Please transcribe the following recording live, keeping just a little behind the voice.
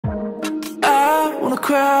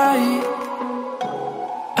cry.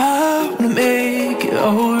 I wanna make it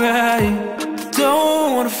alright.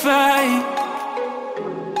 Don't wanna fight,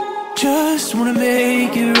 just wanna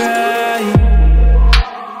make it right.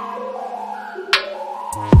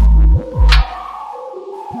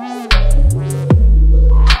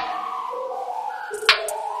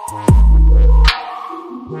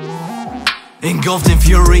 Engulfed in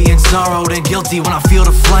fury and sorrow, then guilty when I feel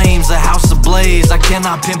the flames. A house ablaze, I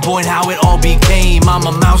cannot pinpoint how it all became. I'm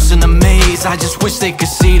a mouse in a maze, I just wish they could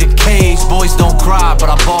see the cage. Boys don't cry, but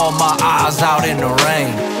I bawl my eyes out in the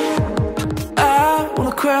rain. I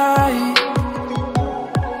wanna cry,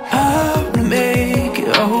 I wanna make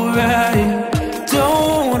it alright.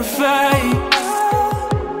 Don't wanna fight,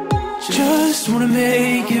 just wanna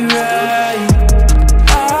make it right.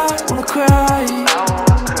 I wanna cry,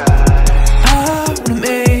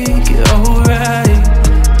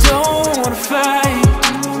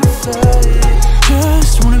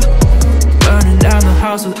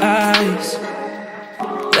 house with ice,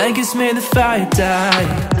 blankets made the fire die.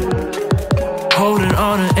 Holding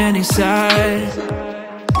on to any side,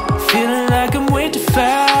 feeling like I'm way too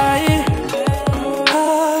fight.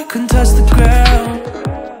 I couldn't touch the ground,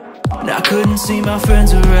 and I couldn't see my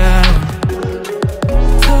friends around.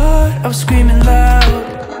 Thought I was screaming loud,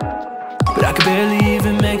 but I could barely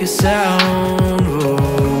even make a sound.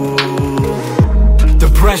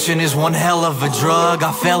 Depression is one hell of a drug.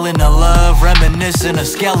 I fell into love, reminiscing of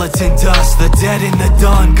skeleton dust. The dead and the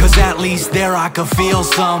done, cause at least there I could feel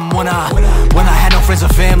some. When I had no friends or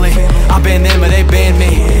family, I banned them or they banned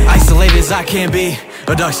me. Isolated as I can be,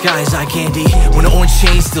 a dark sky is eye candy. When the orange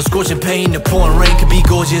chains still scorching pain, the pouring rain could be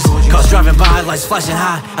gorgeous. Cars driving by, lights flashing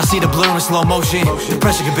high, I see the blur in slow motion.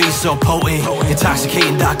 Depression can be so potent,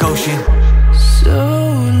 intoxicating dark ocean. So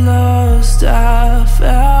lost, I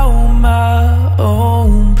found my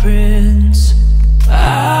own prints.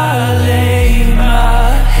 I lay my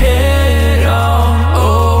head on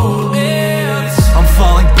old myths. I'm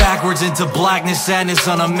falling backwards into blackness, sadness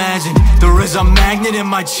unimagined. There is a magnet in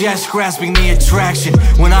my chest grasping the attraction.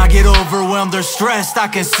 When I get overwhelmed or stressed, I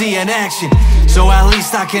can see an action. So at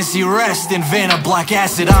least I can see rest in van of black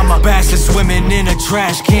acid. I'm a bastard swimming in a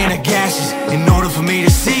trash can of gases. In order for me to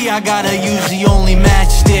see, I gotta use the only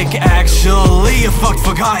matchstick. Actually, a fucked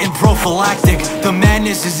forgotten prophylactic. The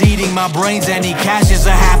madness is eating my brains, any caches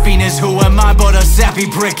of happiness. Who am I but a sappy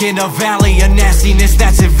brick in a valley of nastiness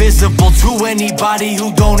that's invisible to anybody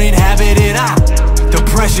who don't inhabit it.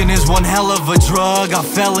 Depression is one hell of a drug. I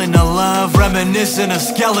fell into love, reminiscing of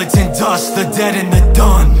skeleton dust. The dead and the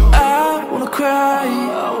done. I wanna cry,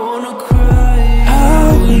 I wanna cry, I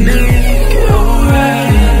wanna make it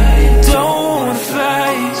alright. Don't wanna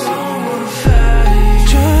fight,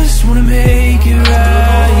 just wanna make it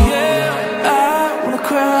right. I wanna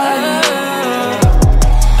cry,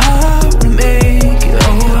 I wanna make it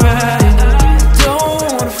alright. Don't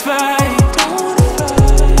wanna fight,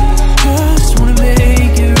 just wanna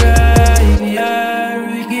make it right. Yeah,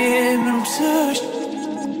 we get me touched.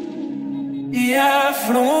 Yeah,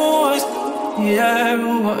 for the worst. Yeah,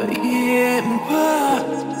 what? Yeah, what?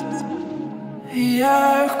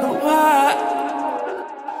 Yeah,